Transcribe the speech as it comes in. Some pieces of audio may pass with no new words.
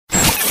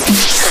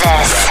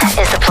This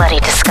is the Bloody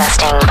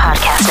Disgusting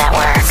Podcast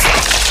Network.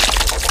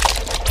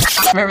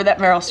 Remember that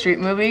Meryl Streep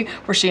movie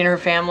where she and her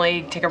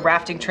family take a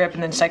rafting trip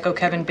and then psycho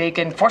Kevin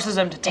Bacon forces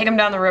them to take him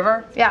down the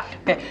river? Yeah.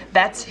 Okay,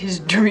 that's his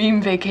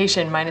dream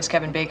vacation minus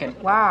Kevin Bacon.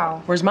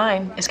 Wow. Whereas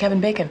mine is Kevin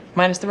Bacon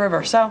minus the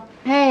river, so...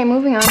 Hey,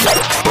 moving on.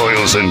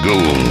 Boils and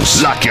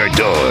ghouls, lock your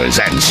doors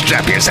and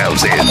strap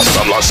yourselves in.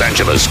 From Los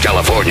Angeles,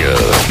 California,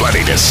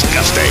 Bloody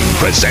Disgusting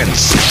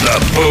presents the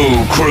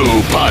Boo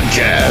Crew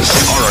Podcast.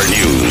 Horror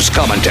news,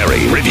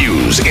 commentary,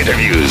 reviews,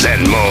 interviews,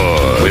 and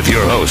more. With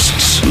your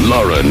hosts,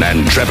 Lauren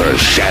and Trevor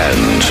Shand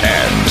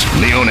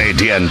and Leone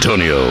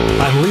D'Antonio.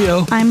 I'm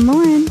Leo. I'm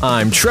Lauren.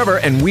 I'm Trevor,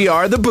 and we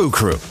are the Boo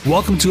Crew.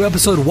 Welcome to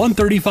episode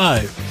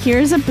 135.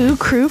 Here's a Boo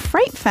Crew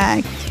fright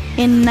fact.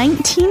 In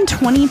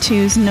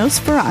 1922's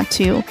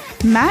Nosferatu,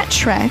 Matt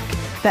Schreck,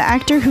 the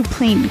actor who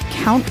played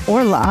Count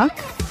Orlok,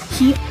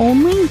 he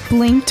only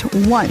blinked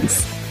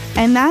once.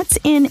 And that's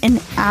in an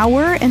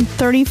hour and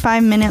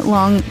 35-minute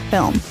long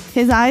film.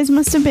 His eyes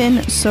must have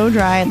been so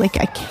dry,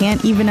 like I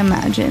can't even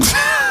imagine.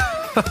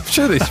 I'm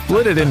sure they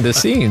split it into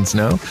scenes,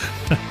 no?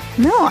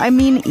 No, I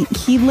mean,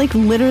 he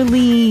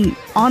literally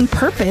on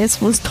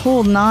purpose was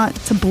told not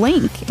to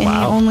blink. And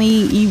Wow.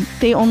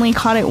 they only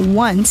caught it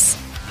once,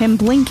 him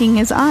blinking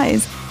his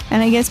eyes.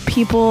 And I guess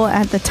people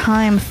at the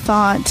time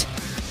thought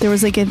there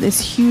was this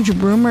huge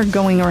rumor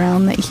going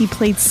around that he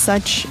played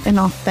such an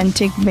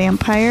authentic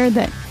vampire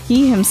that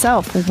he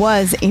himself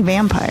was a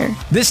vampire.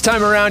 This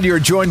time around, you're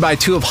joined by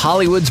two of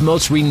Hollywood's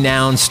most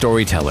renowned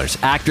storytellers,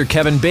 actor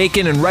Kevin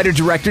Bacon and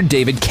writer-director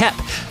David Koepp.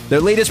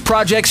 Their latest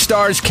project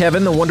stars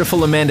Kevin, the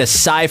wonderful Amanda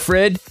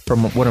Seyfried,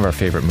 from one of our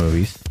favorite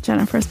movies,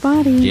 Jennifer's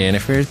Body.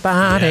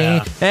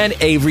 Yeah. And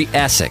Avery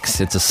Essex.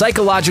 It's a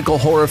psychological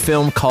horror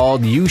film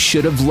called You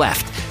Should Have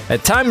Left.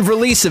 At time of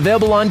release,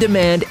 available on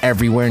demand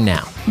everywhere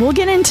now. We'll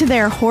get into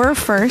their horror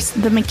first,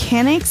 the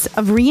mechanics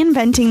of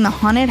reinventing the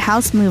haunted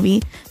house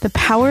movie, the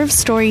power of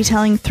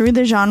storytelling through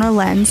the genre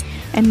lens,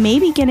 and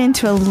maybe get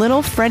into a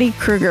little Freddy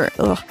Krueger,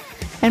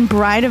 and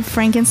Bride of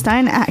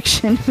Frankenstein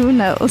action, who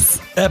knows?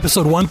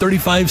 Episode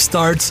 135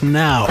 starts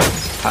now.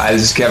 Hi,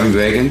 this is Kevin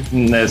Bacon.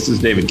 And this is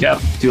David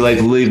Koepp. Too late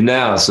to leave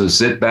now, so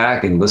sit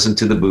back and listen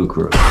to the Boo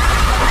Crew.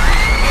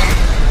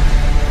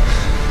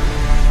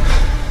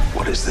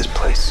 What is this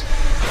place?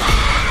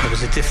 There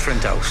was a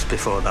different house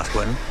before that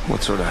one.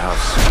 What sort of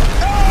house?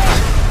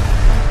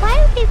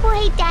 Why do people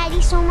hate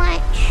Daddy so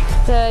much?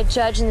 The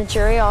judge and the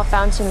jury all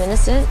found him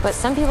innocent, but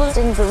some people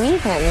didn't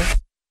believe him.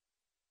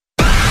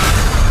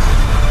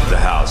 The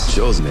house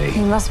shows me.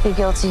 He must be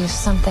guilty of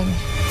something.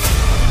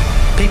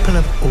 People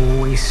have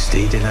always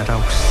stayed in that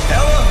house.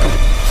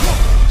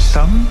 Ella!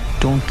 Some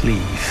don't leave.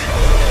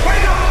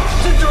 Wake up!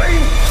 It's a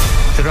dream!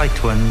 The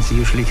right ones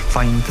usually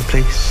find the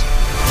place.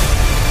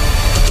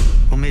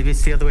 Or maybe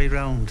it's the other way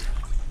around.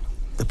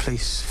 The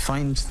place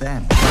finds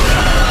them.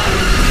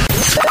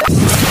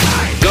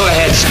 Go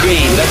ahead,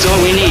 scream. That's all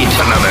we need.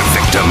 Another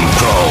victim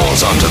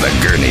crawls onto the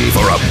gurney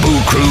for a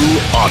Boo Crew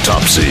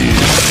autopsy.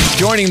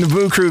 Joining the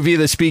Boo Crew via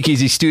the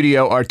Speakeasy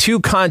Studio are two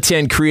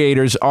content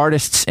creators,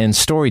 artists, and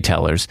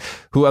storytellers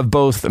who have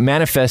both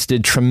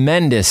manifested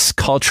tremendous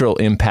cultural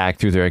impact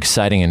through their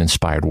exciting and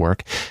inspired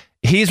work.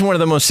 He's one of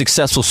the most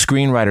successful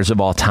screenwriters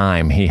of all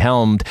time. He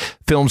helmed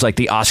films like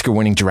the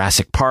Oscar-winning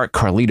Jurassic Park,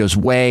 Carlito's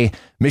Way,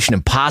 Mission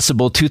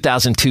Impossible,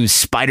 2002's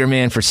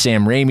Spider-Man for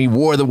Sam Raimi,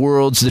 War of the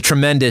Worlds, the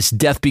tremendous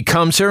Death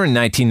Becomes Her in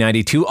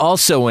 1992,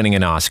 also winning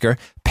an Oscar,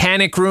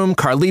 Panic Room,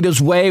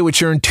 Carlito's Way,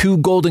 which earned 2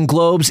 Golden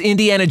Globes,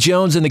 Indiana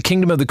Jones and the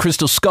Kingdom of the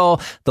Crystal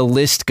Skull. The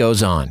list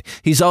goes on.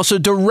 He's also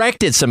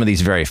directed some of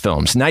these very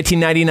films,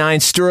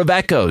 1999's Stir of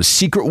Echoes,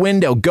 Secret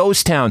Window,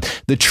 Ghost Town,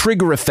 The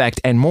Trigger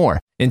Effect, and more.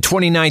 In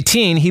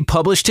 2019, he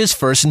published his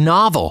first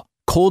novel,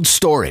 Cold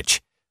Storage,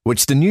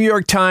 which the New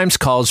York Times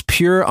calls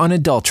pure,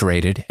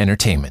 unadulterated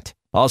entertainment.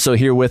 Also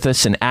here with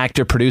us, an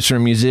actor, producer,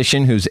 and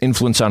musician whose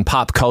influence on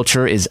pop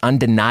culture is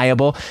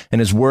undeniable, and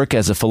his work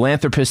as a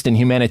philanthropist and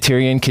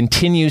humanitarian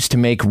continues to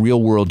make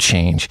real-world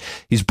change.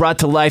 He's brought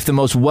to life the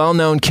most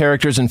well-known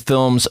characters in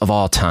films of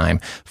all time.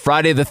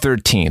 Friday the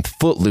 13th,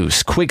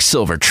 Footloose,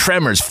 Quicksilver,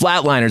 Tremors,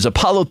 Flatliners,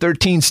 Apollo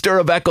 13, Stir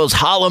of Echoes,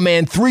 Hollow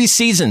Man, 3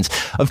 seasons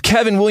of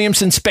Kevin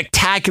Williamson's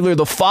spectacular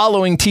The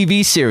Following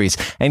TV series,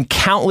 and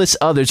countless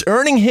others,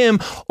 earning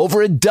him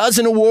over a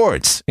dozen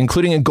awards,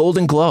 including a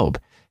Golden Globe.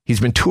 He's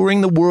been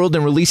touring the world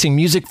and releasing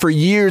music for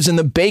years in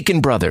the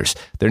Bacon Brothers.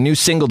 Their new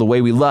single, The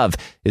Way We Love,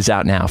 is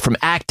out now. From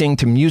acting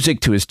to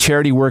music to his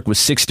charity work with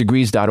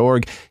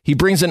 6degrees.org, he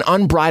brings an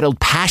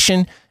unbridled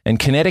passion and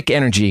kinetic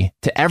energy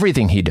to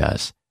everything he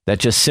does that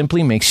just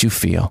simply makes you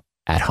feel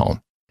at home.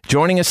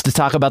 Joining us to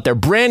talk about their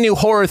brand new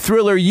horror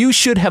thriller, You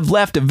Should Have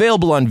Left,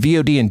 available on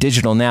VOD and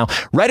digital now,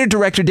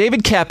 writer-director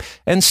David Koepp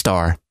and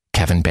star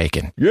Kevin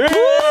Bacon. Yeah!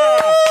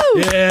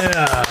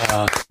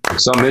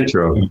 Some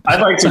intro.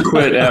 I'd like to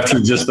quit after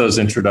just those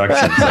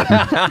introductions.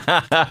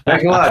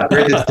 Thanks a lot.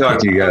 Great to talk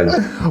to you guys.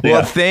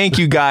 Well, thank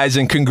you guys,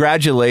 and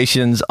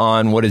congratulations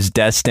on what is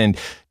destined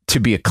to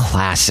be a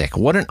classic.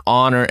 What an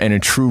honor and a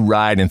true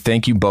ride, and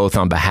thank you both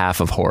on behalf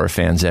of horror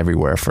fans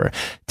everywhere for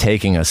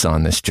taking us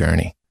on this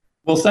journey.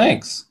 Well,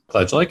 thanks.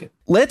 Glad you like it.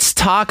 Let's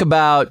talk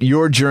about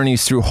your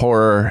journeys through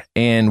horror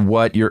and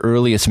what your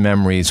earliest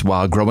memories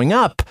while growing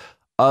up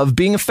of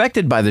being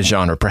affected by the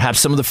genre. Perhaps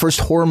some of the first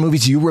horror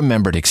movies you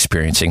remembered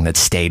experiencing that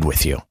stayed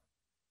with you.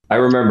 I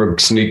remember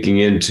sneaking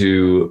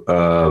into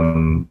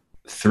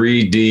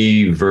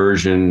 3D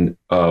version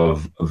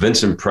of a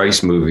Vincent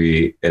Price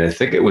movie, and I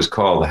think it was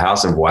called The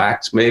House of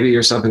Wax, maybe,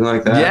 or something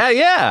like that.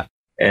 Yeah.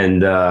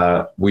 And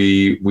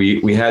we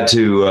had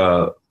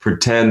to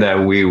pretend that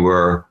we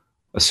were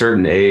a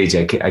certain age.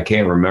 I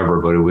can't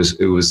remember, but it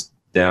was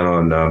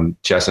down on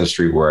Chestnut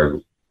Street where I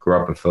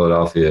grew up in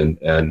Philadelphia,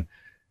 and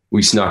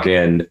we snuck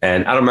in.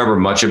 And I don't remember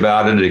much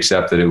about it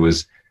except that it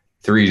was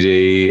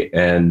 3D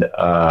and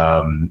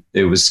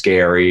it was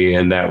scary,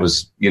 and that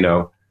was,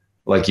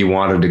 like you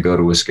wanted to go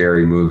to a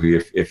scary movie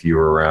if you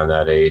were around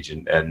that age,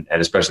 and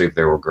especially if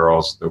there were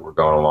girls that were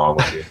going along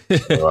with you.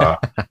 So,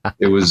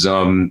 it was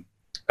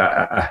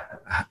I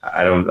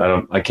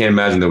can't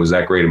imagine there was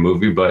that great a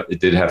movie, but it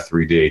did have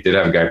 3D. It did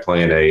have a guy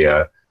playing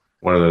a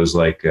one of those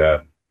like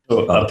a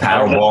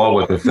paddle ball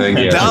with a thing.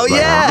 Yeah,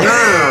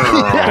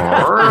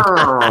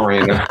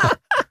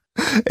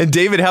 And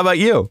David, how about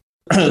you?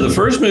 The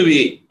first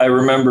movie I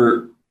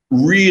remember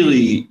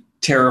really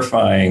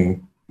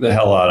terrifying the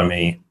hell out of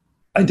me.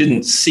 I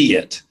didn't see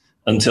it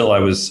until I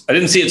was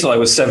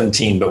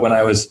 17, but when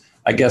I was,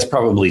 I guess,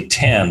 probably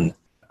 10,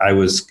 I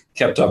was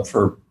kept up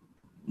for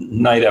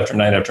night after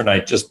night after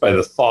night just by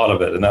the thought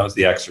of it, and that was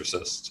The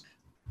Exorcist.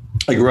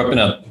 I grew up in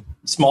a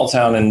small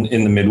town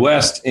in the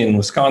Midwest in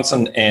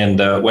Wisconsin, and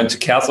went to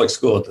Catholic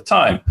school at the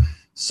time.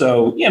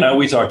 So,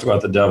 we talked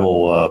about the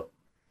devil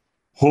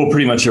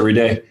pretty much every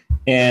day.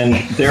 And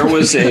there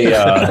was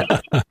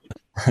there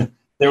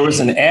was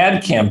an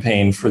ad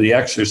campaign for The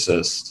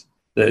Exorcist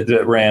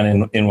that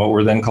ran in what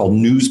were then called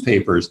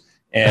newspapers.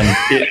 And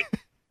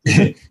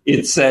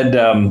it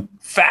said,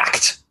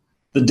 fact,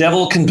 the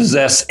devil can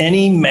possess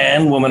any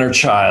man, woman, or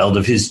child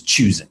of his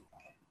choosing.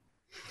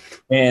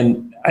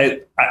 And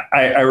I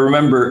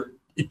remember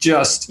it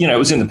just, it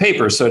was in the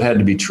paper, so it had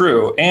to be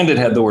true. And it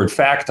had the word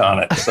fact on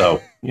it.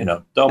 So,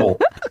 double.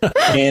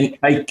 And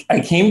I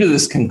came to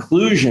this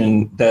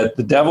conclusion that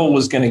the devil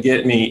was going to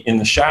get me in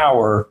the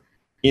shower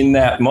in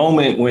that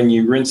moment when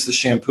you rinse the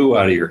shampoo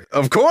out of your.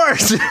 Of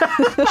course.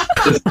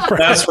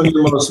 That's when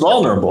you're most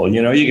vulnerable.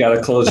 You got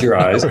to close your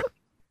eyes.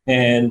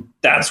 And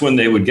that's when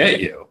they would get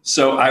you.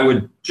 So I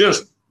would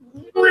just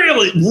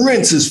really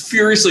rinse as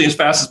furiously as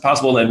fast as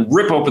possible, and then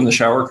rip open the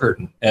shower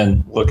curtain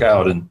and look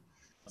out. And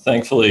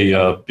thankfully,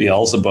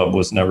 Beelzebub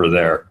was never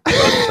there. But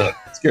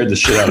it scared the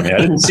shit out of me. I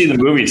didn't see the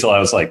movie till I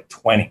was like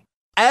 20.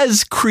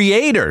 As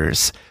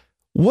creators,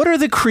 what are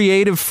the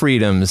creative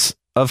freedoms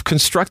of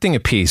constructing a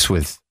piece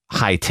with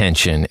high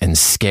tension and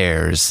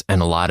scares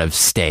and a lot of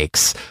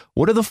stakes?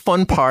 What are the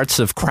fun parts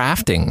of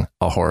crafting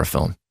a horror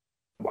film?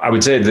 I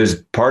would say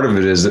there's part of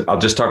it is, I'll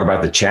just talk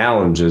about the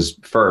challenges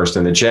first.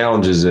 And the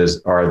challenges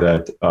are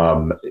that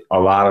a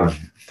lot of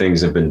things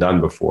have been done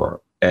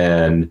before,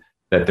 and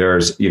that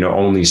there's,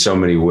 only so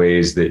many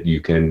ways that you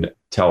can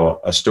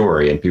tell a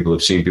story. And people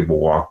have seen people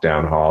walk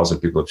down halls,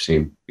 and people have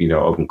seen,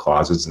 open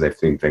closets, and they've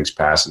seen things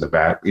pass in the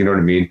back. You know what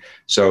I mean?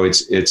 So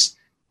it's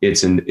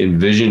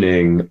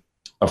envisioning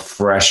a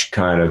fresh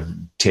kind of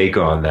take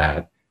on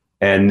that.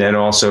 And then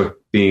also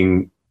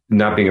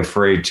not being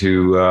afraid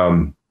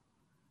to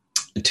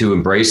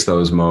embrace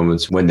those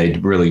moments when they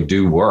really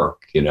do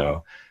work,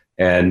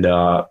 And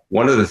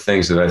one of the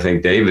things that I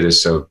think David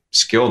is so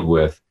skilled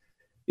with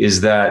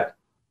is that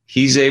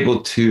he's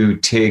able to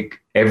take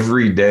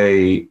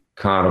everyday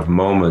kind of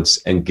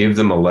moments and give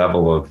them a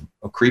level of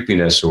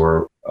creepiness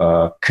or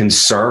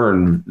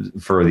concern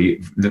for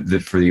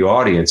the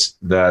audience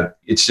that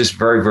it's just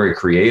very, very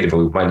creative.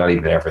 We might not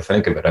even ever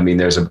think of it. I mean,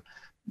 there's a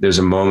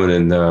moment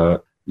in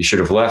You Should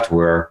Have Left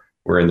where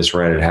we're in this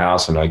rented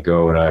house, and I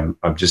go and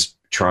I'm just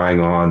trying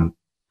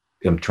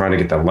to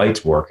get the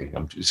lights working.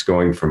 I'm just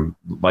going from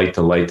light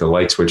to light, to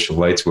light switch to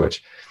light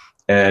switch.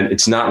 And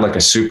it's not like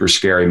a super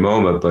scary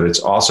moment, but it's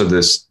also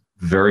this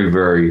very,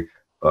 very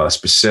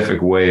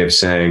specific way of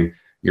saying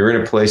you're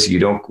in a place that you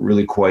don't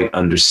really quite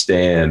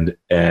understand,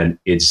 and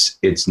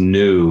it's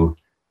new,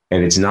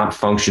 and it's not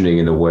functioning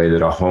in the way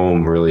that a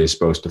home really is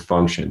supposed to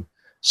function.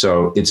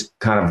 So it's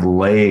kind of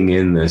laying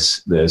in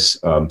this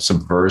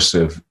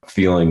subversive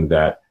feeling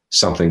that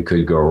something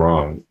could go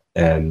wrong.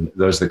 And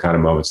those are the kind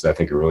of moments that I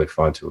think are really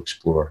fun to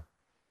explore.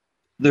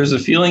 There's a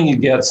feeling you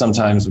get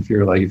sometimes if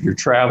you're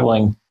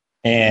traveling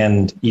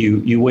and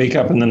you wake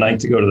up in the night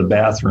to go to the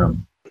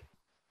bathroom.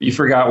 You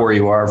forgot where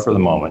you are for the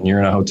moment. You're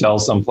in a hotel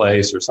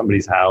someplace or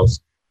somebody's house,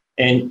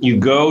 and you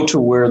go to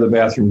where the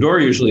bathroom door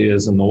usually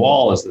is, and the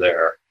wall is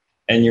there,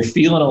 and you're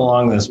feeling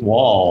along this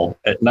wall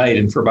at night,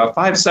 and for about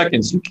 5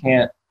 seconds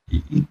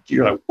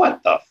you're like,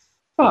 what the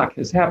fuck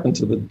has happened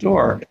to the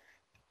door?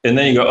 And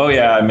then you go, oh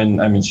yeah, I'm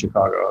in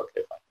Chicago.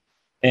 Okay, fine.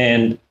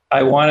 And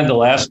I wanted the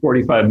last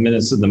 45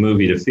 minutes of the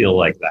movie to feel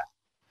like that.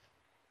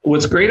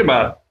 What's great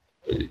about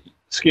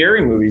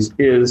scary movies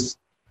is,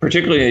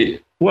 particularly,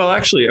 well,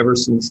 actually, ever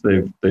since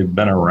they've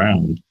been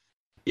around,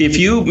 if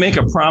you make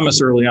a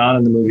promise early on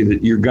in the movie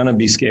that you're going to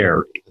be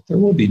scary, that there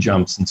will be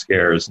jumps and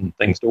scares and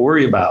things to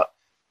worry about,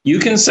 you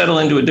can settle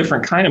into a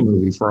different kind of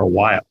movie for a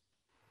while.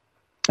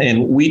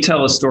 And we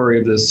tell a story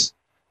of this,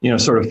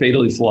 sort of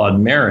fatally flawed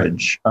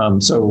marriage.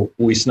 So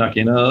we snuck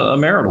in a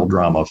marital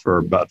drama for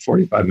about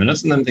 45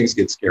 minutes, and then things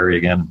get scary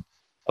again,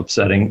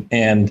 upsetting.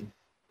 And,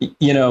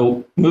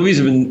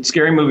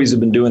 scary movies have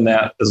been doing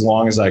that as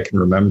long as I can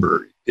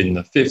remember. In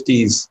the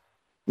 50s,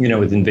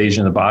 with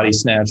Invasion of the Body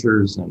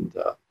Snatchers, and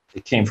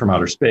it came from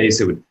outer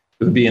space. It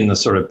would be in the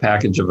sort of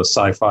package of a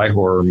sci-fi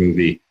horror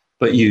movie,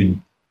 but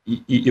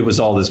it was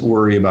all this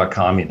worry about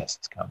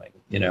communists coming,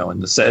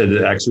 and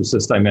the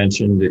Exorcist I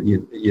mentioned, it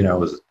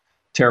was a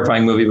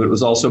terrifying movie, but it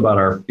was also about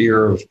our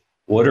fear of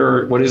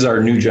what is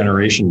our new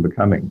generation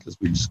becoming? Because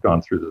we've just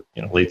gone through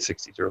the late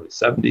 60s, early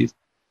 70s.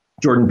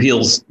 Jordan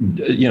Peele's,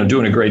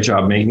 doing a great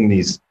job making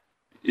these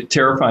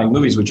terrifying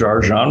movies, which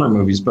are genre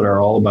movies, but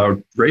are all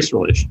about race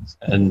relations.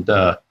 And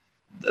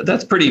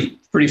that's pretty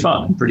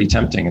fun and pretty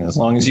tempting. And as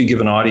long as you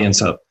give an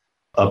audience a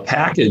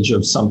package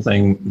of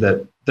something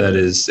that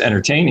is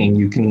entertaining,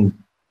 you can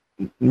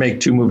make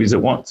two movies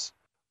at once.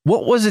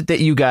 What was it that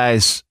you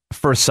guys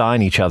first saw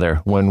in each other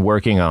when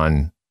working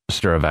on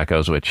Stir of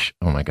Echoes, which,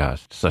 oh my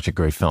gosh, such a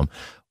great film.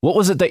 What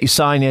was it that you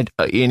saw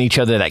in each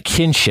other, that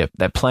kinship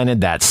that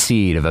planted that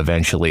seed of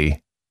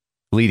eventually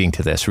leading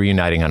to this,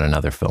 reuniting on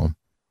another film?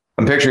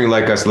 I'm picturing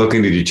like us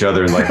looking at each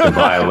other and like the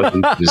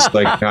violin just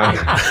like kind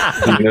of,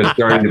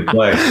 starting to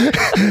play.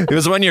 It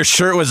was when your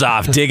shirt was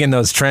off, digging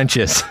those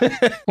trenches.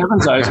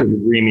 Kevin's eyes are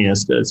the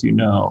dreamiest, as you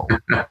know.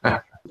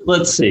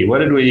 Let's see. What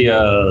did we?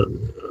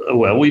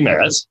 We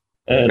met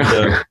and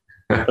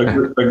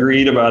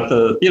agreed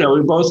about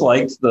we both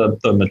liked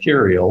the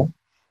material,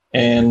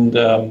 and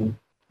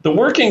the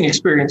working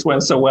experience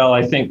went so well,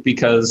 I think,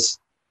 because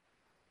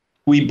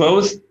we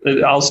both.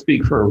 I'll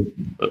speak for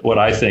what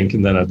I think,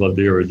 and then I'd love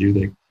to hear what you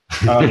think.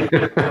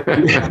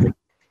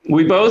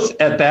 We both,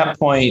 at that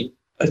point,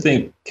 I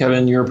think,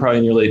 Kevin, you're probably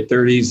in your late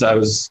 30s. I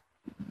was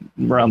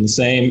around the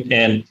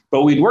same,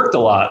 but we'd worked a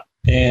lot,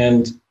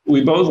 and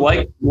we both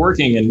liked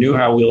working and knew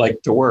how we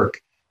liked to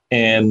work,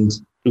 and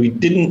we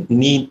didn't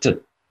need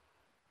to,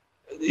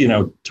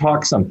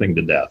 talk something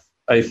to death.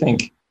 I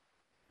think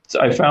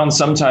I found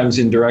sometimes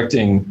in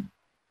directing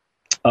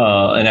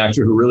an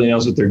actor who really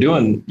knows what they're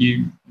doing,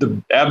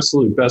 the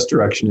absolute best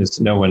direction is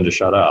to know when to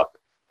shut up.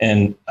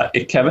 And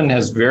Kevin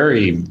has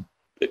very,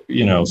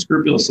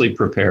 scrupulously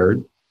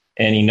prepared,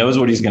 and he knows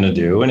what he's going to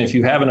do. And if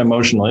you have an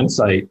emotional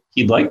insight,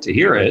 he'd like to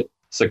hear it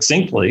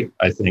succinctly,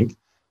 I think.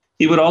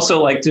 He would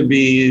also like to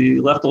be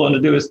left alone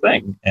to do his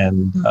thing.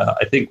 And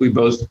I think we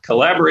both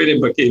collaborated,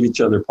 but gave each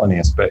other plenty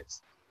of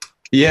space.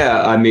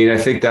 Yeah, I mean, I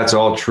think that's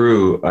all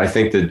true. I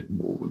think that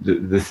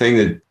the thing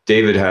that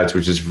David has,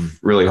 which is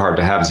really hard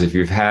to have, is if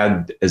you've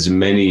had as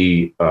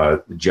many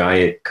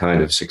giant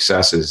kind of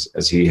successes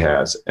as he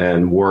has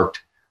and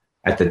worked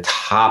at the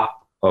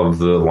top of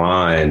the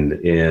line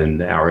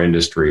in our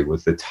industry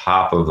with the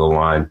top of the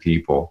line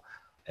people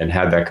and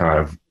had that kind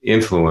of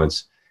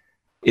influence,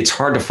 it's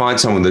hard to find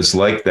someone that's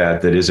like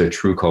that is a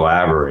true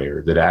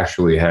collaborator, that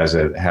actually has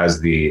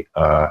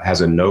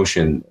a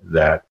notion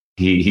that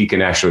he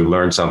can actually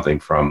learn something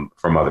from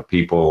other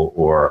people,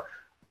 or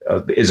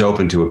is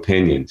open to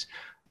opinions,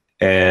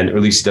 and or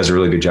at least he does a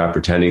really good job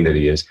pretending that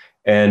he is.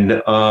 And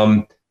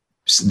that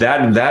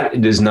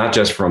is not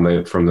just from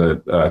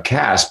the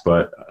cast,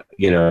 but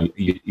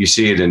you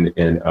see it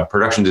in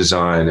production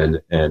design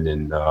and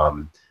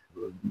in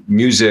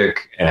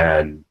music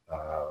and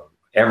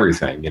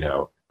everything.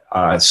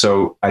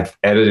 So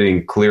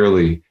editing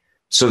clearly.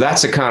 So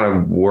that's the kind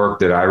of work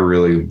that I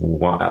really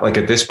want. Like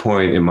at this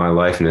point in my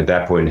life and at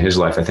that point in his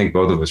life, I think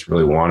both of us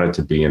really wanted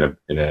to be in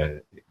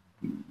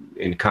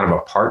kind of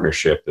a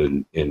partnership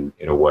in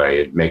a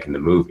way in making the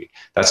movie.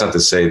 That's not to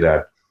say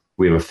that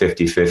we have a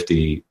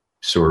 50-50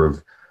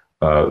 sort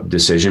of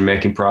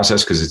decision-making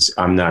process, because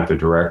I'm not the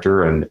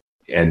director and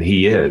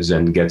he is,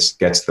 and gets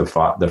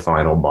the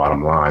final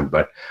bottom line.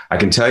 But I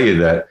can tell you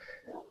that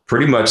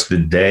pretty much the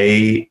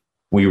day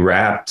we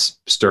wrapped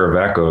Stir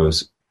of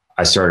Echoes,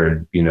 I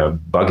started,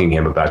 bugging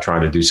him about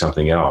trying to do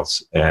something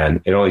else.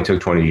 And it only took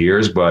 20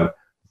 years, but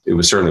it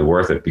was certainly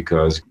worth it,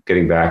 because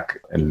getting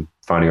back and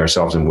finding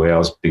ourselves in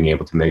Wales, being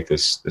able to make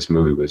this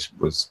movie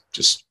was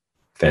just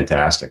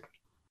fantastic.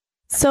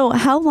 So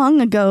how long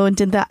ago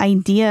did the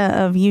idea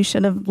of You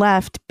Should Have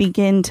Left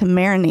begin to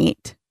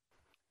marinate?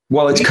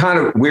 Well, it's kind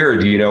of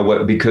weird,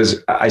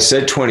 because I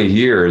said 20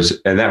 years,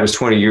 and that was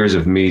 20 years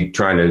of me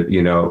trying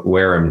to,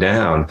 wear him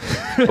down.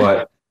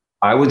 But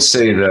I would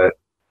say that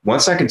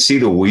once I could see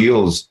the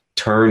wheels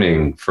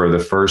turning for the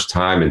first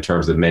time in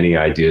terms of many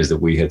ideas that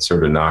we had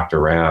sort of knocked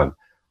around,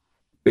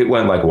 it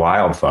went like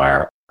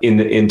wildfire.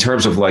 In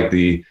terms of like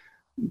the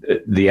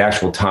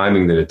actual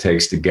timing that it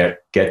takes to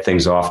get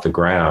things off the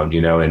ground,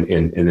 in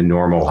the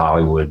normal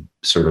Hollywood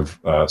sort of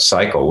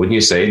cycle. Wouldn't you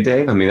say,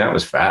 Dave? I mean, that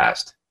was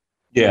fast.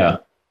 Yeah,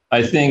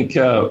 I think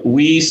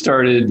we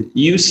started,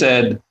 you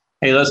said,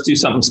 hey, let's do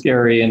something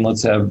scary and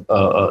let's have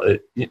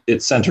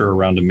it center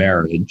around a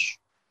marriage.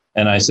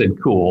 And I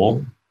said,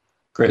 cool.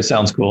 Great,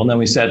 sounds cool. And then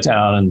we sat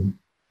down and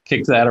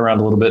kicked that around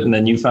a little bit. And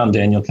then you found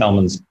Daniel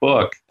Kellman's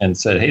book and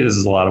said, hey, this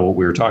is a lot of what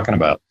we were talking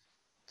about.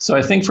 So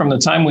I think from the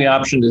time we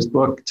optioned his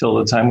book till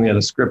the time we had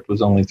a script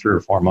was only 3 or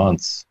 4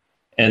 months.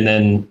 And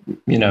then,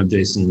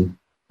 Jason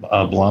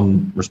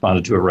Blum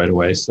responded to it right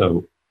away.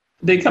 So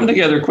they come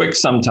together quick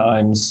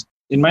sometimes.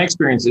 In my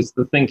experience, it's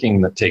the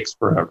thinking that takes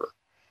forever.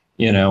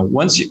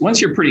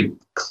 Once you're pretty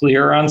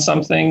clear on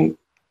something,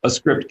 a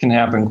script can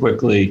happen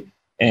quickly.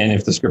 And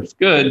if the script's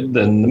good,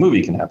 then the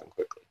movie can happen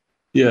quickly.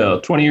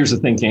 20 years of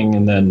thinking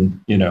and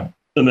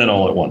then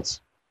all at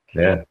once.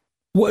 Yeah.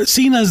 Well,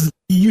 seeing as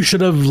You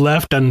Should Have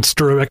Left and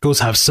Stir of Echoes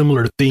have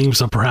similar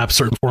themes of perhaps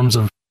certain forms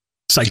of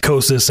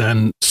psychosis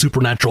and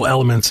supernatural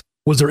elements,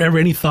 was there ever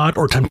any thought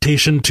or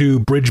temptation to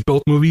bridge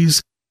both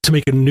movies to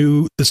make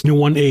this new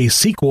one a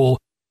sequel,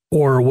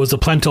 or was the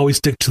plan to always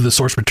stick to the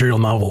source material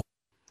novel?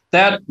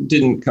 That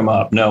didn't come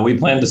up. No, we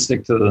planned to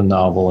stick to the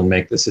novel and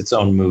make this its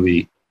own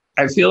movie.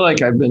 I feel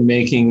like I've been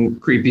making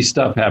creepy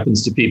stuff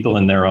happens to people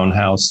in their own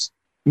house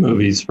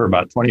movies for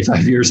about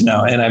 25 years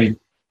now, and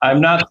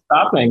I'm not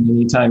stopping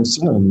anytime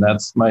soon.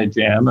 That's my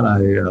jam, and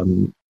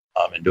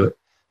I'm into it.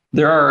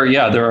 There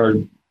are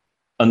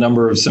a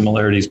number of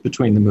similarities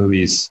between the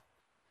movies,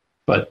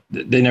 but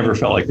they never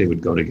felt like they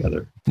would go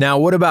together. Now,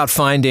 what about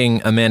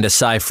finding Amanda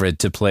Seyfried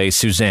to play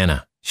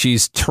Susanna?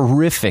 She's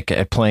terrific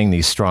at playing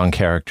these strong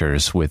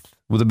characters with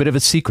a bit of a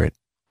secret.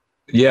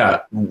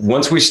 Yeah.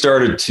 Once we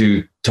started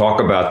to talk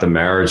about the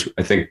marriage,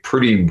 I think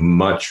pretty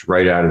much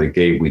right out of the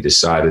gate, we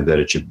decided that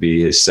it should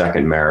be his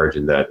second marriage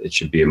and that it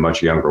should be a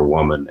much younger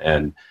woman,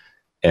 and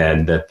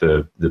that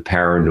the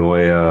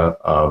paranoia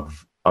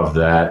of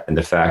that and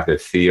the fact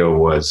that Theo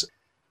was,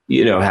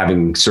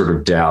 having sort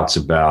of doubts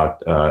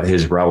about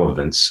his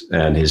relevance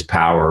and his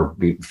power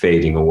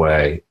fading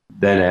away,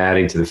 then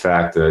adding to the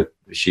fact that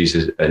she's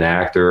an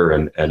actor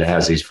and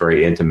has these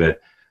very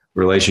intimate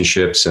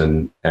relationships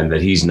and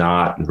that he's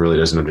not and really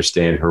doesn't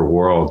understand her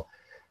world.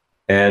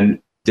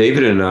 And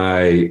David and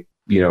I,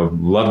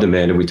 loved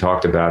Amanda. We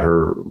talked about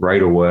her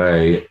right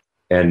away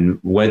and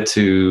went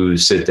to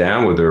sit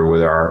down with her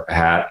with our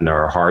hat and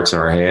our hearts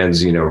and our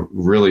hands,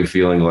 really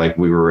feeling like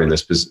we were in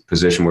this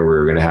position where we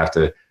were going to have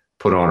to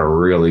put on a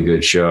really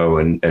good show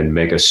and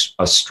make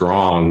a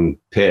strong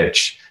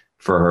pitch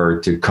for her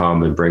to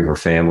come and bring her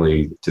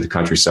family to the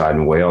countryside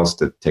in Wales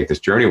to take this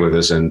journey with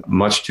us. And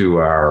much to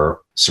our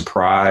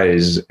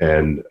surprise,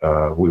 and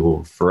we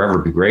will forever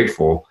be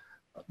grateful,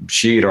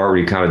 she had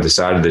already kind of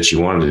decided that she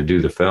wanted to do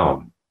the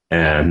film.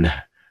 And,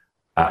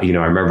 I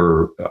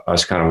remember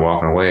us kind of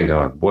walking away and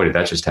going, boy, did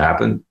that just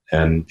happen?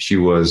 And she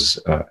was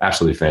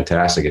absolutely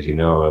fantastic, as you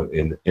know,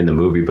 in the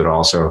movie, but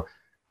also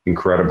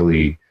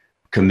incredibly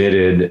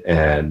committed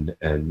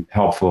and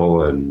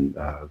helpful and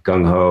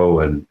gung-ho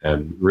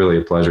and really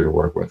a pleasure to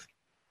work with.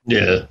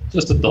 Yeah,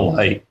 just a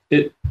delight.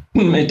 It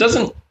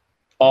doesn't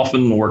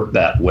often work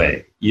that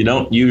way. You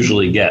don't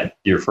usually get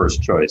your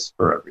first choice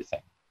for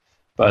everything,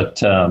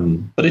 but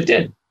it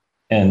did.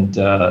 And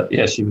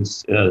she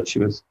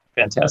was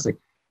fantastic.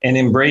 And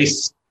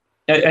embrace.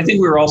 I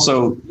think we were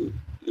also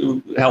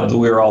helped that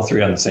we were all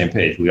three on the same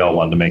page. We all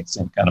wanted to make the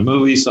same kind of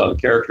movie, saw the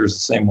characters the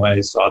same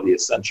way, saw the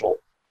essential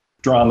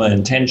drama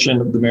and tension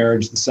of the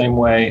marriage the same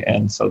way,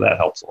 and so that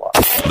helps a lot.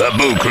 The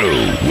Boo Crew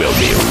will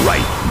be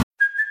right.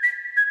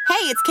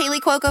 Hey, it's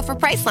Kaylee Cuoco for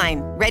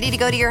Priceline. Ready to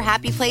go to your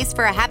happy place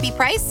for a happy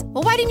price?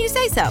 Well, why didn't you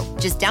say so?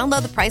 Just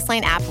download the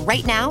Priceline app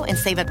right now and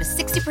save up to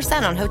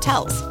 60% on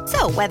hotels.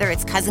 So whether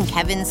it's Cousin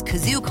Kevin's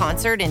Kazoo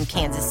Concert in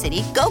Kansas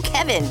City, go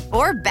Kevin,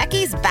 or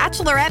Becky's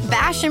Bachelorette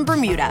Bash in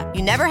Bermuda,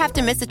 you never have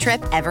to miss a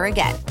trip ever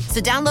again.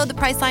 So download the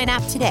Priceline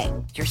app today.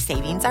 Your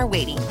savings are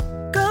waiting.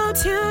 Go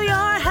to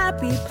your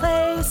happy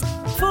place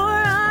for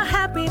a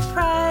happy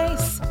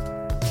price.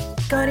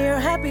 Go to your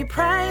happy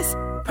price,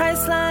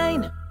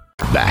 Priceline.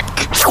 Back.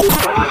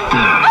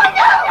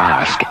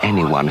 Ask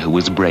anyone who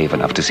was brave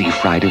enough to see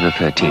Friday the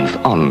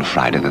 13th on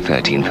Friday the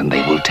 13th, and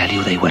they will tell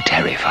you they were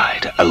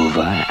terrified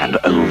over and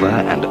over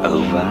and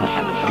over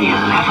and over. The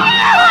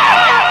 11th,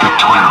 the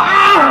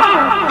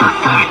 12th, the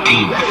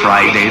 13th.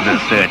 Friday the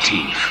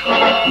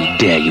 13th. We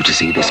dare you to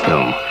see this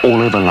film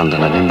all over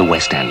London and in the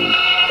West End.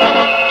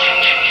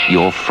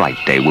 Your Fright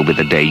Day will be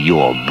the day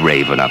you're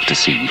brave enough to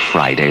see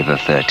Friday the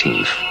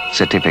 13th.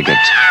 Certificate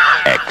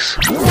X.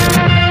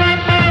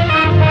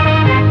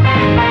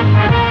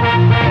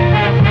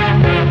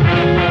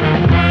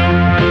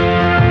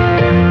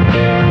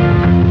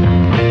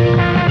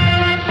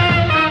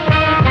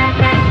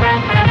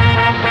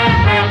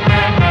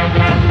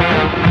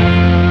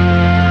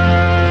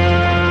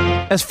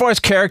 As far as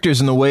characters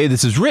and the way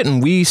this is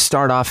written, we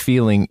start off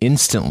feeling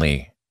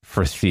instantly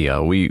for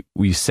Theo.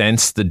 We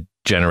sense the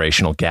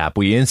generational gap.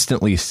 We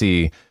instantly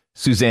see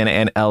Susanna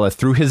and Ella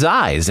through his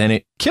eyes, and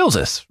it kills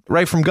us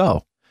right from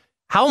go.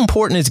 How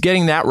important is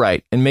getting that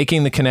right and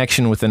making the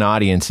connection with an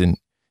audience and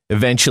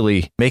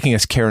eventually making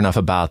us care enough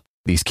about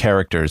these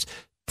characters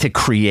to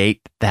create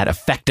that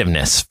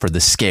effectiveness for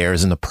the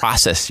scares and the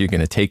process you're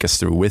going to take us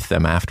through with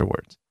them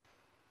afterwards?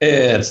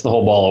 It's the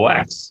whole ball of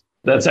wax.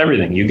 That's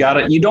everything. You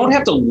don't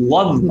have to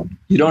love them.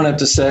 You don't have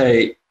to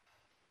say,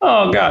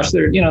 oh gosh,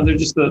 they're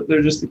just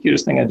the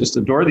cutest thing. I just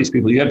adore these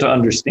people. You have to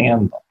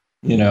understand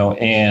them,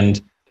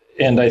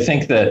 and I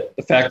think that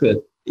the fact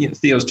that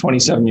Theo's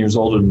 27 years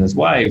older than his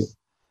wife,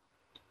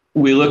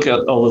 we look at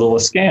a little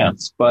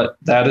askance, but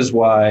that is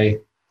why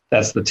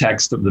that's the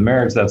text of the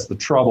marriage. That's the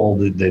trouble.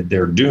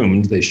 They're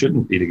doomed. They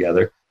shouldn't be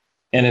together.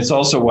 And it's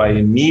also why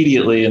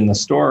immediately in the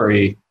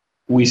story,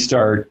 we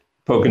start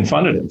poking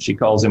fun at him. She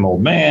calls him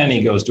old man.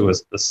 He goes to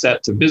the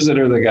set to visit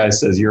her. The guy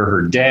says, you're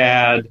her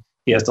dad.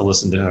 He has to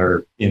listen to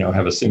her,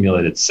 have a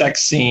simulated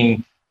sex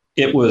scene.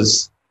 It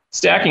was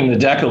stacking the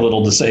deck a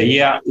little to say,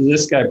 yeah,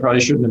 this guy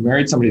probably shouldn't have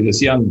married somebody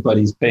this young, but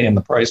he's paying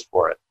the price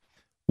for it.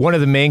 One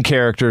of the main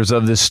characters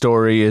of this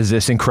story is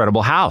this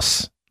incredible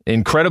house.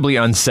 Incredibly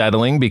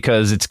unsettling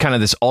because it's kind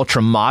of this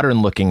ultra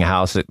modern looking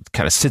house that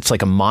kind of sits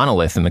like a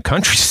monolith in the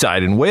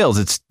countryside in Wales.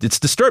 It's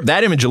disturbing.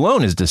 That image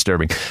alone is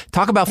disturbing.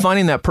 Talk about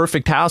finding that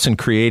perfect house and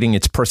creating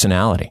its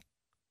personality.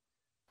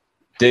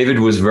 David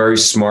was very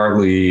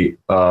smartly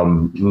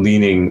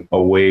leaning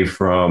away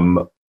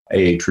from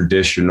a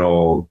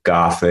traditional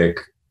Gothic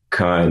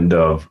kind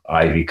of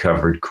ivy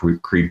covered,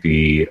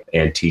 creepy,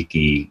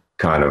 antique-y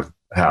kind of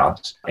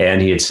house.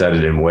 And he had set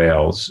it in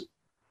Wales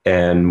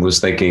and was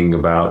thinking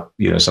about,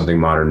 something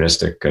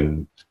modernistic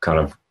and kind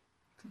of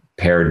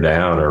pared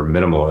down or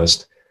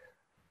minimalist.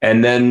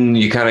 And then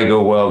you kind of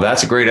go, well,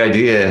 that's a great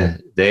idea,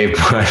 Dave,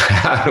 but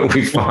how do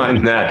we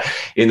find that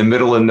in the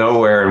middle of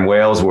nowhere in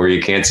Wales where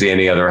you can't see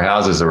any other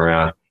houses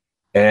around?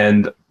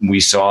 And we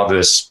saw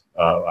this,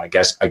 I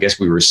guess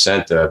we were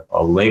sent a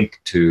link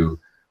to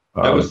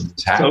that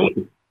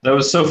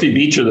was Sophie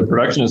Beecher, the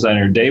production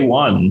designer, day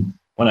one.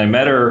 When I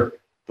met her,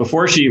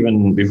 before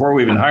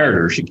we even hired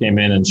her, she came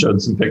in and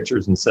showed some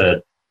pictures and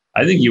said,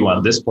 I think you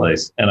want this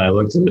place. And I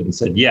looked at it and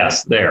said,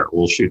 yes, there,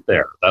 we'll shoot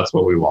there. That's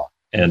what we want.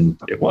 And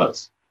it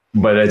was.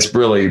 But it's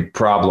really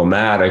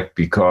problematic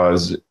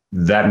because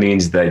that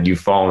means that you've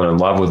fallen in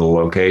love with a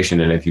location.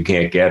 And if you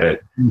can't get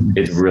it,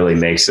 it really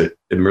makes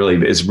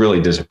it's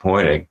really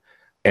disappointing.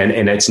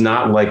 And it's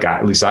not like,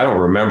 at least I don't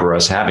remember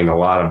us having a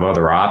lot of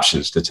other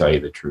options, to tell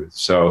you the truth.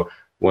 So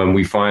when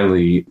we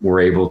finally were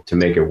able to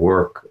make it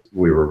work,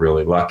 we were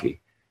really lucky.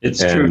 It's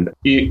true.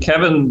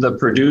 Kevin, the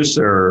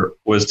producer,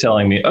 was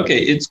telling me, okay,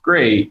 it's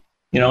great.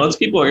 Let's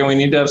keep looking. We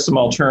need to have some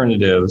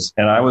alternatives.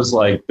 And I was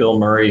like Bill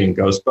Murray in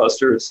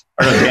Ghostbusters,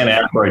 or Dan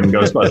Aykroyd in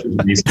Ghostbusters.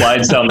 And he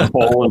slides down the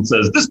pole and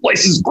says, this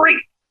place is great.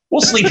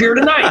 We'll sleep here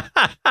tonight.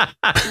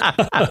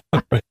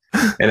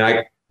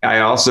 And I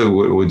also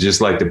would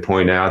just like to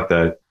point out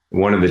that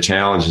one of the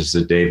challenges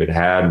that David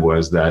had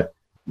was that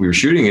we were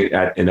shooting it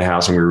in the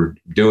house and we were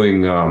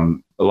doing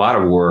a lot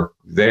of work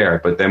there.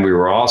 But then we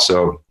were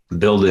also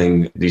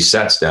building these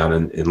sets down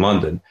in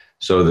London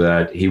so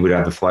that he would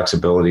have the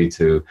flexibility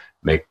to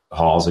make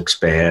halls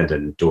expand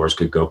and doors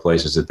could go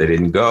places that they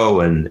didn't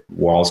go and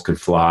walls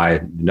could fly.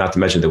 Not to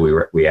mention that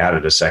we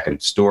added a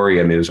second story.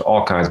 I mean, there's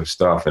all kinds of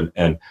stuff.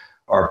 And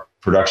our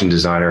production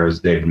designer, as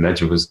David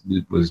mentioned,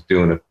 was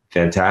doing a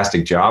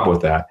fantastic job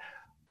with that.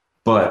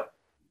 But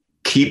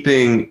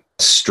keeping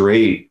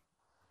straight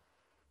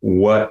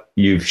what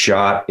you've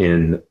shot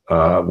in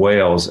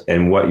Wales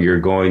and what you're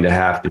going to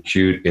have to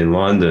shoot in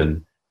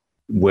London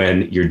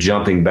when you're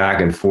jumping back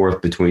and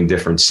forth between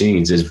different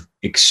scenes is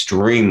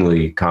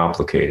extremely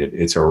complicated.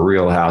 It's a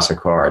real house of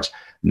cards,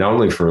 not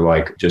only for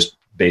like just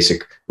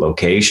basic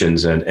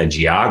locations and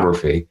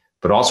geography,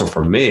 but also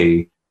for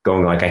me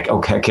going like,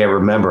 I can't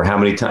remember how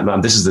many times I'm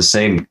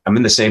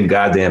in the same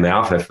goddamn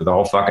outfit for the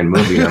whole fucking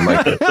movie. And I'm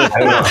like, I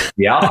don't know,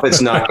 the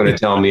outfit's not going to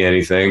tell me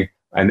anything.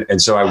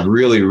 And so I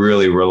really,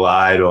 really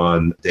relied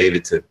on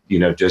David to,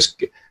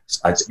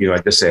 I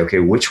just say, okay,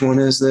 which one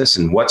is this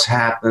and what's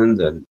happened?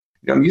 And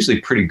I'm usually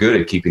pretty good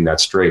at keeping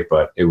that straight,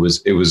 but it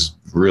was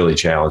really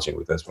challenging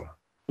with this one.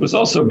 It was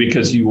also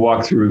because you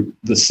walk through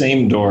the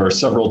same door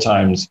several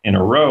times in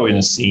a row in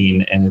a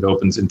scene and it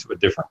opens into a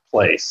different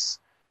place,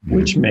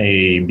 which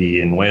may be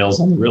in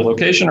Wales on the real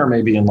location or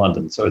maybe in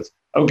London. So it's,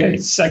 okay,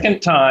 second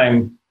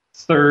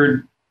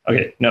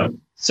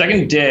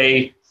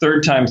day,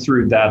 third time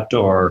through that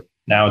door.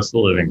 Now it's the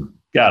living room.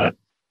 Got it.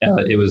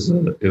 It was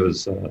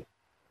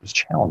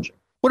challenging.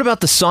 What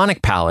about the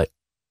sonic palette?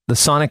 The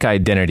sonic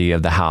identity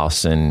of the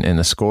house and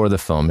the score of the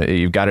film?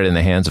 You've got it in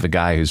the hands of a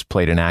guy who's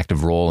played an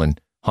active role in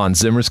Hans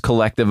Zimmer's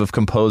collective of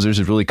composers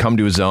who's really come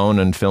to his own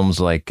in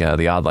films like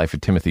The Odd Life of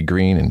Timothy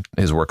Green and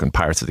his work on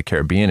Pirates of the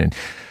Caribbean. And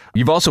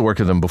you've also worked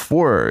with him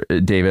before,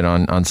 David,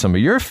 on some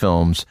of your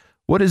films.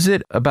 What is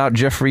it about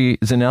Jeffrey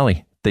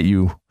Zanelli that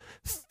you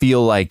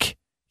feel like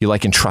you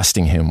like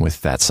entrusting him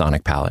with that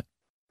sonic palette?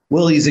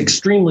 Well, he's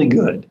extremely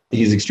good.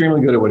 He's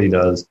extremely good at what he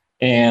does.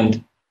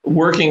 And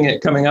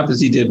coming up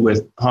as he did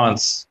with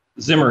Hans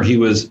Zimmer, he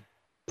was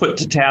put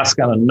to task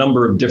on a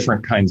number of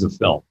different kinds of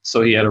films.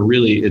 So he had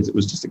it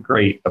was just a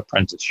great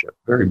apprenticeship,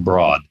 very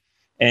broad.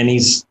 And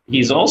he's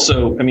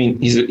also,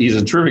 he's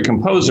a terrific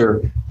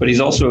composer, but he's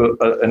also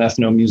an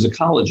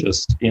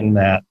ethnomusicologist in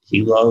that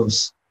he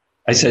loves,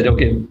 I said,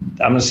 okay, I'm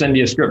going to send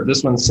you a script.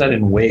 This one's set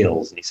in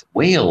Wales. And he said,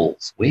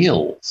 Wales.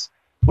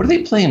 What do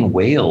they play in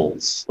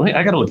Wales?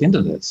 I got to look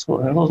into this.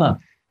 Hold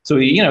on. So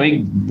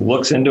he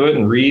looks into it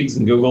and reads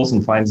and Googles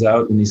and finds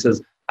out, and he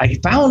says, I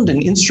found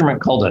an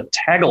instrument called a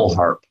taggle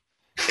harp.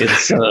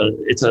 It's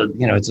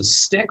a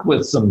stick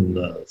with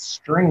some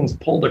strings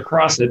pulled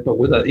across it, but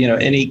with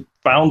and he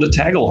found a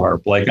taggle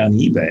harp like on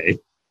eBay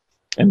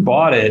and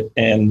bought it,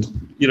 and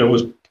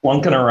was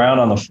plunking around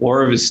on the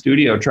floor of his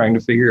studio trying to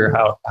figure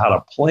out how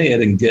to play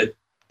it and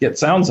get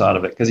sounds out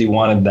of it, because he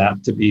wanted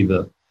that to be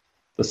the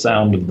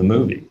sound of the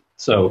movie.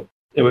 So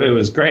it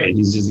was great.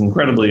 He's just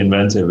incredibly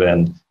inventive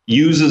and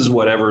uses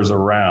whatever's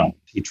around.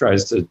 He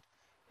tries to,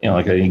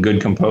 like a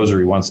good composer,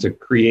 he wants to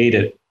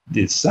create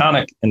the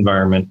sonic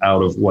environment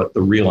out of what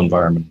the real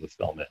environment of the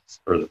film is,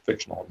 or the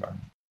fictional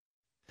environment.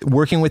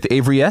 Working with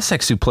Avery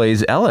Essex, who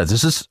plays Ella,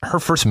 this is her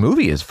first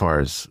movie as far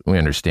as we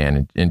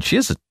understand, and she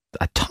has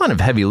a ton of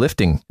heavy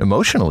lifting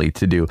emotionally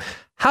to do.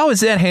 How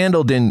is that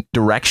handled in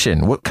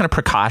direction? What kind of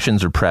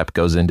precautions or prep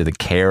goes into the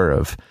care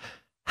of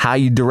how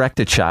you direct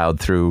a child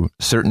through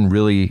certain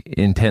really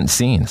intense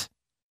scenes?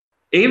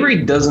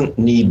 Avery doesn't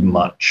need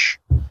much.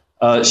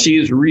 She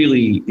is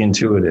really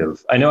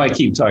intuitive. I know I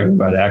keep talking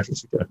about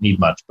actors who don't need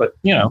much, but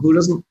who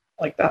doesn't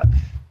like that?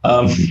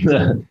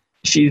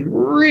 She's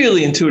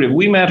really intuitive.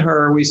 We met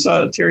her. We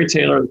saw Terry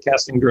Taylor, the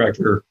casting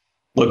director,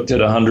 looked at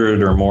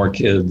 100 or more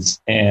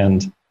kids,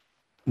 and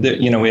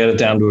we had it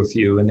down to a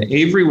few. And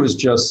Avery was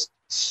just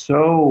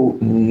so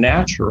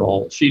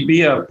natural. It's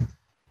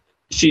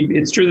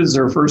true, this is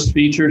her first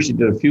feature. She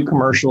did a few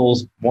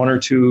commercials, 1 or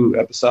 2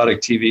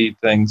 episodic TV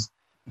things.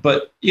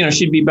 But,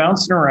 she'd be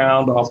bouncing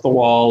around off the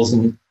walls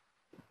and,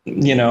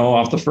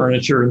 off the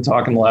furniture and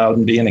talking loud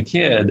and being a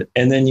kid.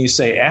 And then you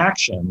say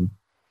action,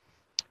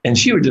 and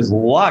she would just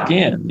lock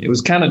in. It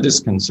was kind of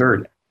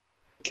disconcerting.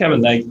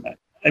 Kevin,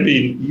 I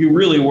mean, you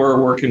really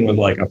were working with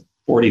like a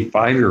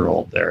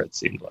 45-year-old there, it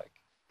seemed like.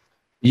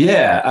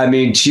 Yeah, I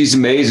mean, she's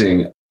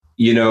amazing.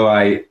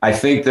 I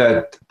think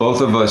that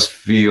both of us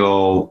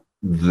feel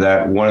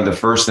that one of the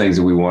first things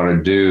that we want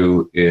to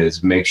do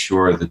is make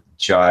sure that the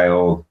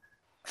child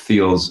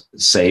feels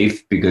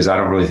safe, because I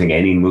don't really think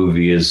any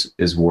movie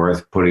is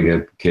worth putting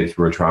a kid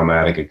through a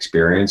traumatic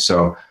experience.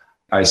 So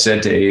I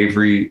said to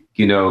Avery,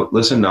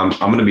 listen, I'm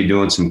going to be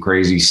doing some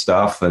crazy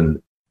stuff,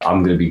 and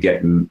I'm going to be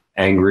getting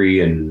angry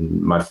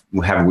and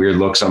have weird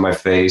looks on my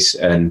face,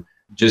 and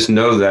just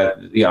know that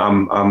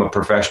I'm a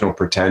professional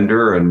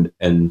pretender,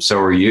 and so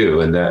are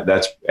you, and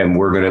and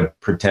we're going to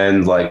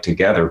pretend like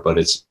together, but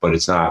it's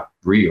not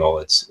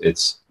real.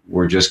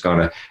 We're just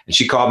gonna. And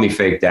she called me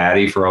fake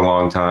daddy for a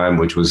long time,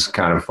 which was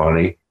kind of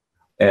funny.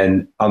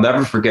 And I'll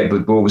never forget.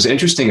 But what was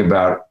interesting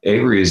about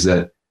Avery is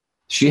that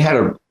she had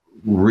a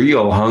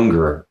real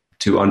hunger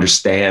to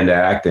understand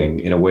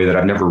acting in a way that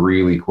I've never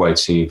really quite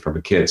seen from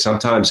a kid.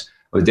 Sometimes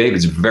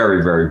David's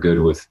very, very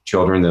good with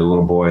children. The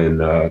little boy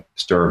in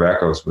Stir of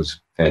Echoes was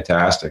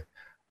fantastic.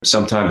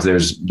 Sometimes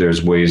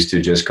there's ways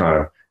to just kind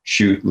of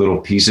shoot little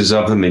pieces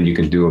of them, and you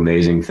can do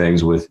amazing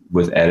things with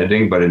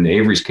editing. But in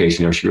Avery's case,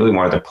 she really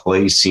wanted to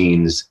play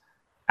scenes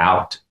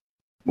out.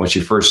 When she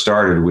first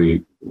started,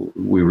 we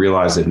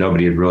realized that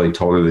nobody had really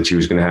told her that she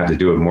was going to have to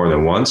do it more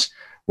than once,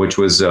 which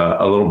was a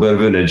little bit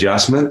of an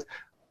adjustment.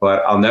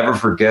 But I'll never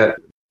forget,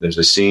 there's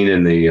a scene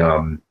in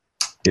the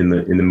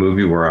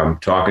movie where I'm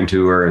talking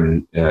to her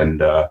and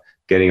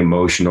getting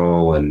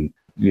emotional, and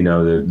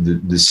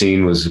the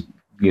scene was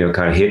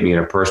kind of hit me in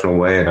a personal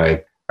way, and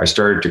I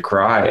started to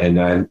cry,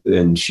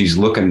 and she's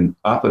looking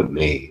up at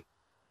me,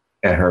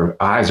 and her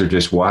eyes are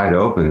just wide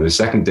open. The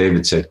second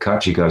David said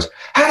cut, she goes,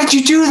 "How did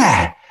you do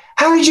that?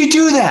 How did you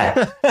do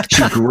that?"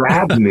 She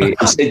grabbed me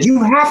and said,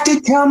 "You have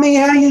to tell me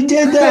how you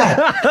did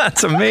that."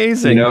 That's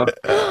amazing.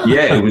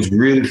 Yeah, it was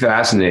really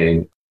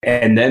fascinating.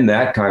 And then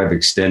that kind of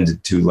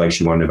extended to, like,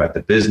 she wanted to know about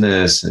the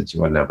business, and she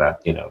wanted to know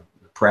about, the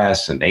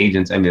press and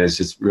agents. I mean, it's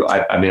just real.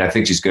 I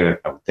think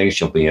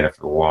she'll be in it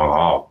for the long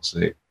haul. We'll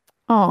see.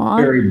 Aww.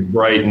 Very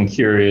bright and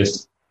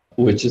curious,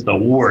 which is the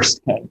worst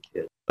kind of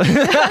kid.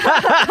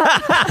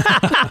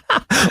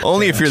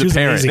 Only if you're the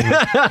parent.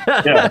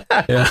 Yeah.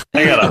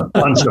 I got a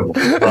bunch of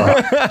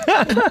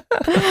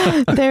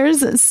them.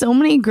 There's so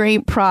many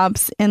great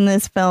props in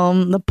this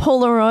film. The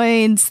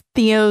Polaroids,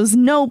 Theo's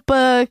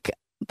notebook,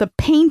 the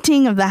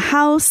painting of the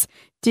house.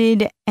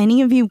 Did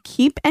any of you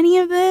keep any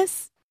of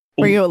this?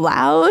 Were you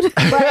allowed?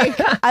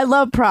 I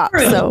love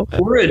props.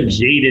 We're a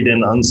jaded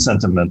and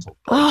unsentimental.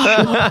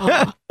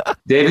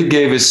 David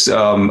gave us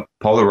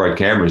Polaroid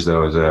cameras,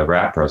 though, as a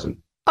wrap present.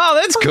 Oh,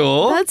 that's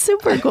cool. That's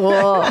super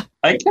cool.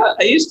 I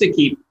used to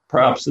keep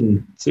props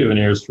and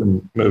souvenirs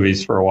from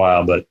movies for a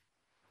while, but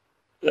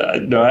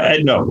no, I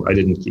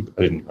didn't keep.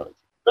 I didn't really.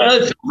 It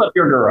fills up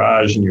your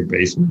garage and your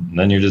basement, and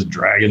then you're just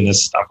dragging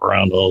this stuff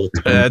around all the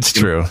time. That's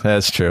true.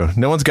 That's true.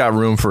 No one's got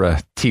room for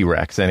a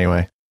T-Rex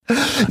anyway.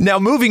 Now,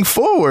 moving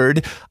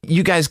forward,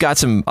 you guys got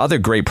some other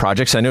great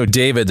projects. I know,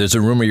 David, there's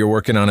a rumor you're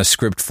working on a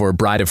script for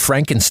Bride of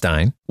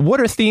Frankenstein.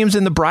 What are themes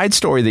in the Bride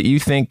story that you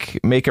think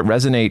make it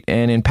resonate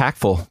and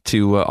impactful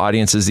to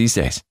audiences these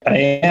days? I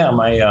am.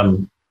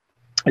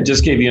 I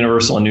just gave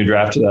Universal a new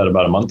draft of that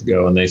about a month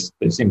ago, and they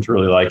seem to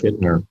really like it,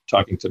 and are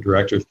talking to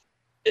directors.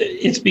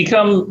 It's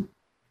become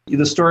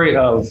The story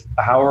of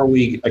how are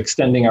we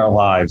extending our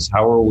lives?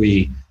 How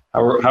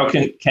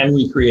can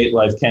we create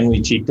life? Can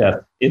we cheat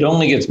death? It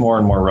only gets more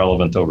and more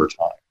relevant over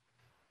time.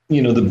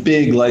 The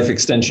big life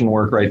extension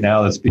work right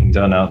now that's being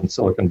done out in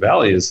Silicon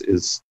Valley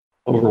is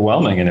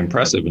overwhelming and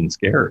impressive and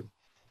scary.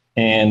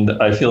 And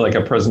I feel like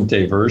a present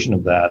day version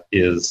of that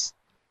is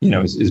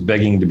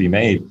begging to be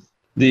made.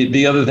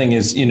 The other thing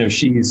is,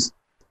 she's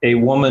a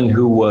woman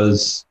who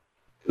is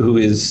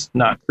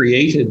not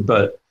created,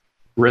 but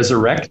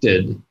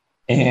resurrected,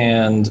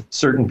 and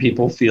certain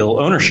people feel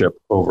ownership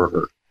over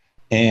her.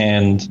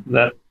 And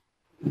that,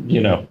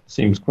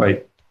 seems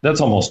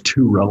that's almost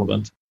too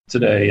relevant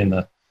today in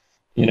the,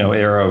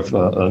 era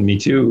of Me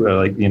Too.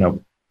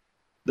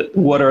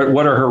 What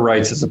are her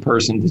rights as a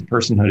person? Does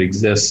personhood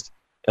exist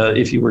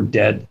if you were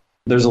dead?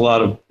 There's a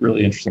lot of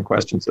really interesting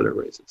questions that it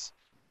raises.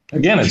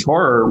 Again, it's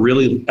horror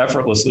really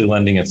effortlessly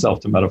lending itself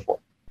to metaphor.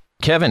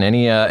 Kevin,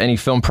 any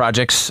film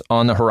projects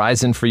on the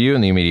horizon for you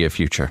in the immediate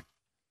future?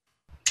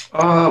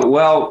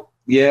 Well,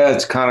 yeah,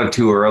 it's kind of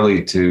too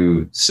early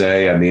to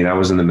say. I mean, I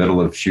was in the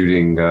middle of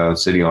shooting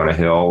City on a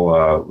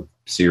Hill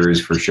series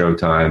for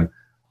Showtime,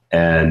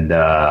 and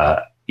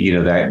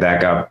that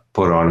got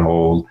put on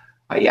hold.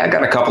 I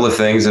got a couple of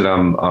things that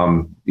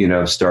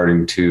I'm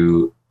starting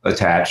to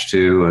attach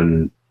to,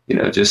 and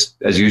just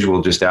as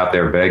usual, just out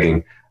there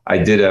begging. I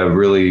did a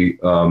really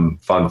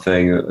fun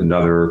thing,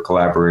 another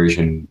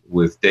collaboration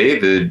with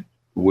David,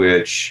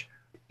 which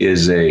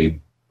is a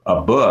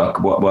book.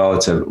 Well,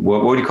 it's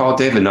what do you call it,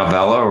 David?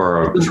 Novella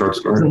or a short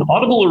story? It's an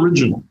Audible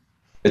original.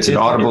 It's an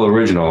Audible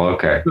original.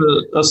 Okay.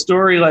 A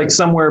story like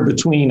somewhere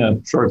between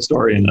a short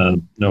story and a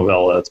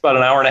novella. It's about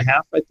an hour and a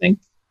half, I think,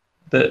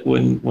 that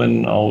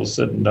when all was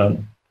said and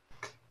done.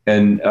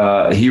 And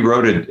he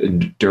wrote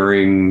it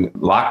during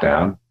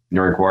lockdown,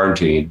 during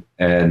quarantine.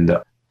 And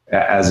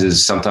as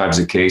is sometimes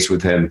the case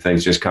with him,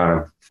 things just kind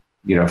of,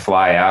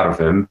 fly out of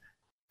him.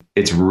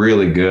 It's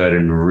really good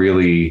and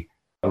really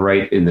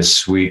right in the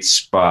sweet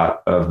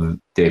spot of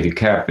David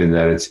Koepp in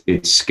that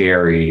it's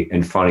scary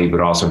and funny, but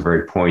also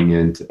very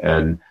poignant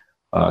and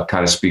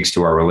kind of speaks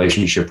to our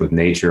relationship with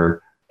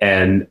nature.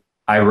 And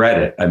I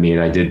read it. I mean,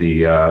 I did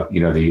the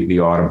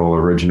Audible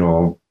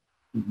original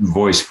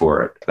voice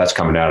for it. That's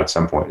coming out at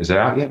some point. Is it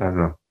out yet? I don't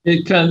know.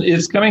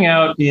 It's coming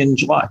out in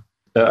July.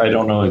 I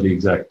don't know the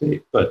exact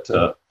date, but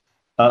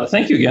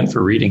thank you again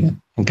for reading it.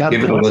 And God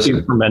bless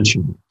you for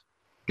mentioning it.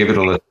 Give it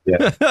a listen.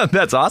 Yeah.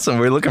 That's awesome.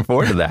 We're looking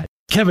forward to that.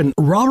 Kevin,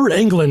 Robert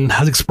Englund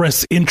has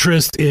expressed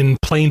interest in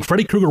playing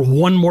Freddy Krueger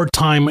one more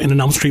time in an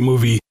Elm Street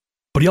movie,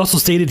 but he also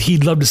stated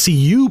he'd love to see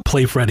you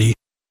play Freddy.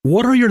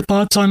 What are your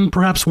thoughts on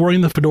perhaps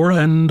wearing the fedora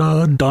and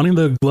donning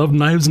the glove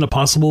knives in a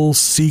possible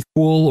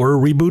sequel or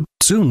reboot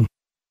soon?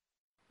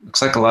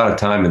 Looks like a lot of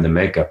time in the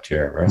makeup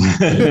chair, right?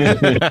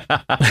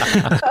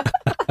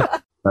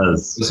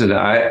 Listen,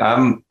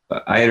 I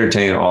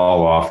entertain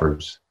all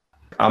offers.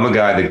 I'm a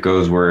guy that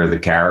goes where the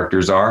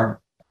characters are.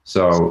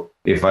 So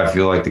if I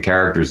feel like the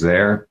character's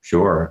there,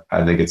 sure.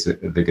 I think it's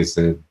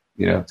a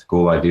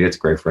cool idea. It's a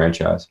great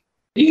franchise.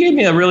 You gave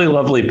me a really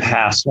lovely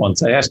pass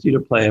once. I asked you to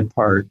play a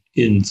part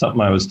in something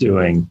I was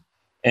doing,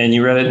 and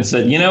you read it and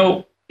said,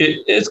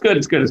 it's good,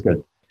 it's good, it's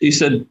good. You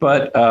said,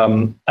 but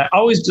I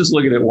always just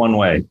look at it one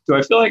way. Do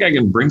I feel like I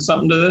can bring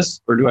something to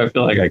this, or do I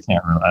feel like I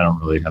don't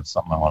really have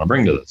something I want to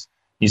bring to this?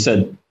 You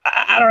said,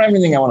 I don't have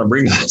anything I want to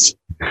bring to this,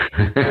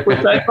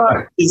 which I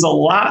thought is a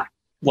lot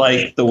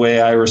like the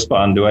way I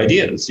respond to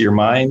ideas. Your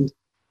mind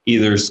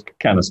either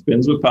kind of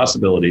spins with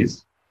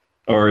possibilities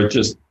or it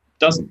just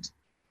doesn't.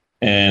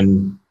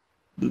 And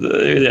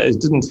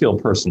it didn't feel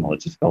personal.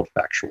 It just felt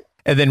factual.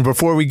 And then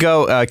before we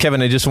go,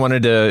 Kevin, I just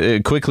wanted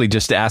to quickly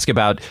just ask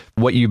about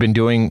what you've been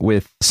doing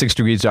with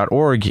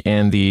 6degrees.org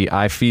and the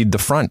I Feed the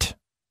Front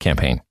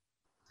campaign.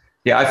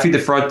 Yeah, I Feed the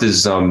Front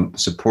is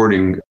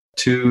supporting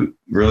two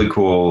really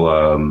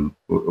cool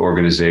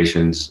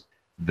organizations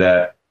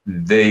that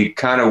they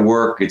kind of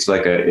work. It's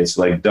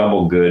like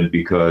double good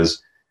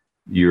because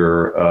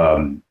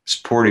you're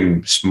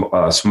supporting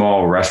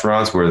small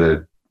restaurants where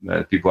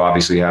the people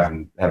obviously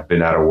have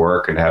been out of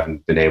work and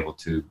haven't been able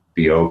to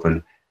be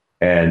open.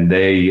 And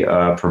they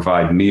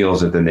provide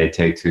meals that then they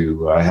take to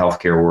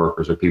healthcare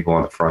workers or people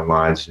on the front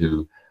lines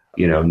who,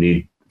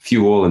 need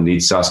fuel and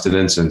need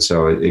sustenance. And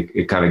so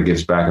it kind of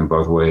gives back in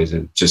both ways.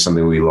 And just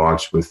something we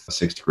launched with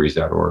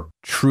 6degrees.org.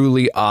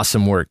 Truly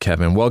awesome work,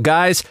 Kevin. Well,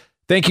 guys,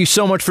 thank you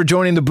so much for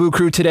joining the Boo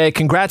Crew today.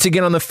 Congrats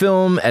again on the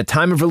film. At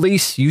time of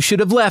release, You Should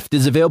Have Left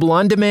is available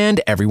on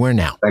demand everywhere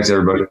now. Thanks,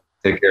 everybody.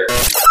 Take care.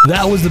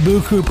 That was the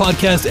Boo Crew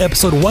Podcast,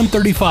 episode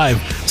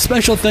 135.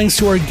 Special thanks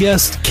to our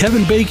guests,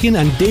 Kevin Bacon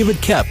and David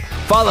Koepp.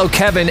 Follow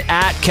Kevin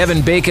at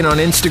Kevin Bacon on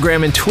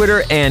Instagram and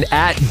Twitter, and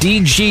at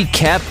DG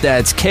Koepp,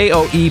 that's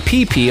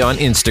Koepp on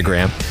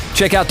Instagram.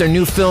 Check out their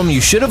new film,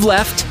 You Should Have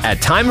Left,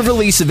 at time of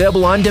release,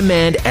 available on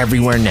demand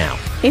everywhere now.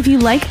 If you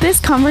like this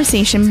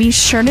conversation, be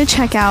sure to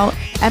check out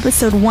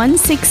episode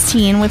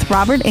 116 with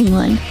Robert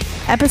Englund,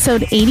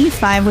 episode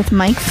 85 with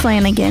Mike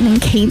Flanagan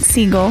and Kate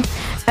Siegel,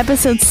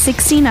 episode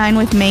 69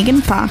 with Megan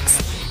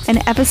Fox, and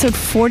episode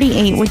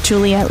 48 with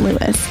Juliette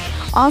Lewis.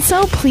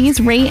 Also, please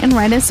rate and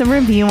write us a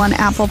review on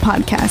Apple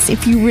Podcasts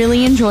if you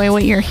really enjoy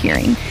what you're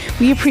hearing.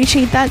 We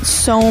appreciate that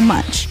so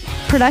much.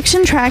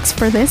 Production tracks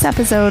for this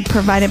episode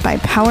provided by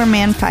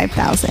Powerman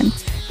 5000.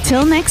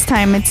 Till next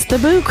time, it's the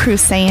Boo Crew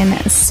saying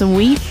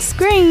sweet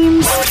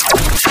screams.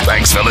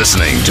 Thanks for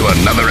listening to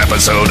another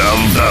episode of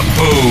the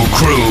Boo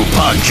Crew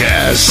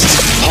Podcast.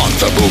 Haunt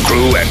the Boo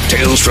Crew at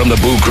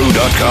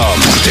talesfromthebooCrew.com.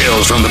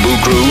 Tales from the Boo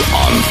Crew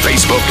on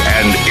Facebook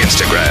and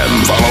Instagram.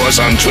 Follow us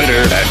on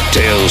Twitter at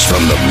Tales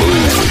from the Boo.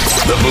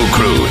 The Boo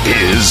Crew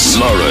is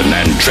Lauren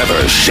and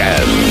Trevor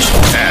Shand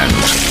and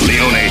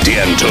Leone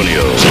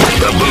D'Antonio.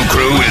 The Boo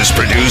Crew is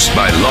produced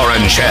by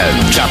Lauren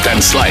Shand, chopped and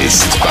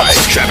sliced by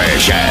Trevor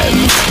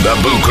Shand. The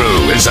Boo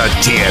Crew is a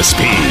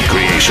TSP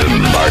creation,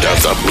 part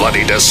of the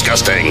Bloody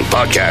Disgusting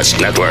Podcast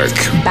Network.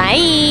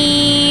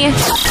 Bye.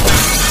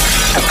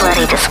 The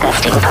Bloody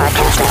Disgusting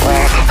Podcast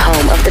Network,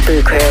 home of the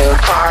Boo Crew.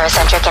 For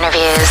horror-centric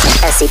interviews,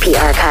 SCP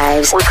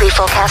archives, weekly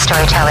full-cast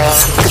storytelling,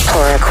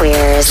 horror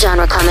queers,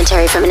 genre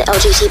commentary from an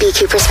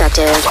LGBTQ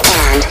perspective,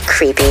 and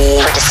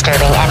creepy. For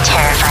disturbing and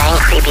terrifying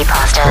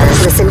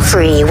creepypastas. Listen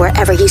free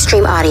wherever you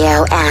stream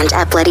audio and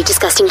at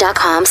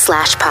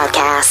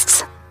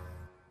bloodydisgusting.com/podcasts.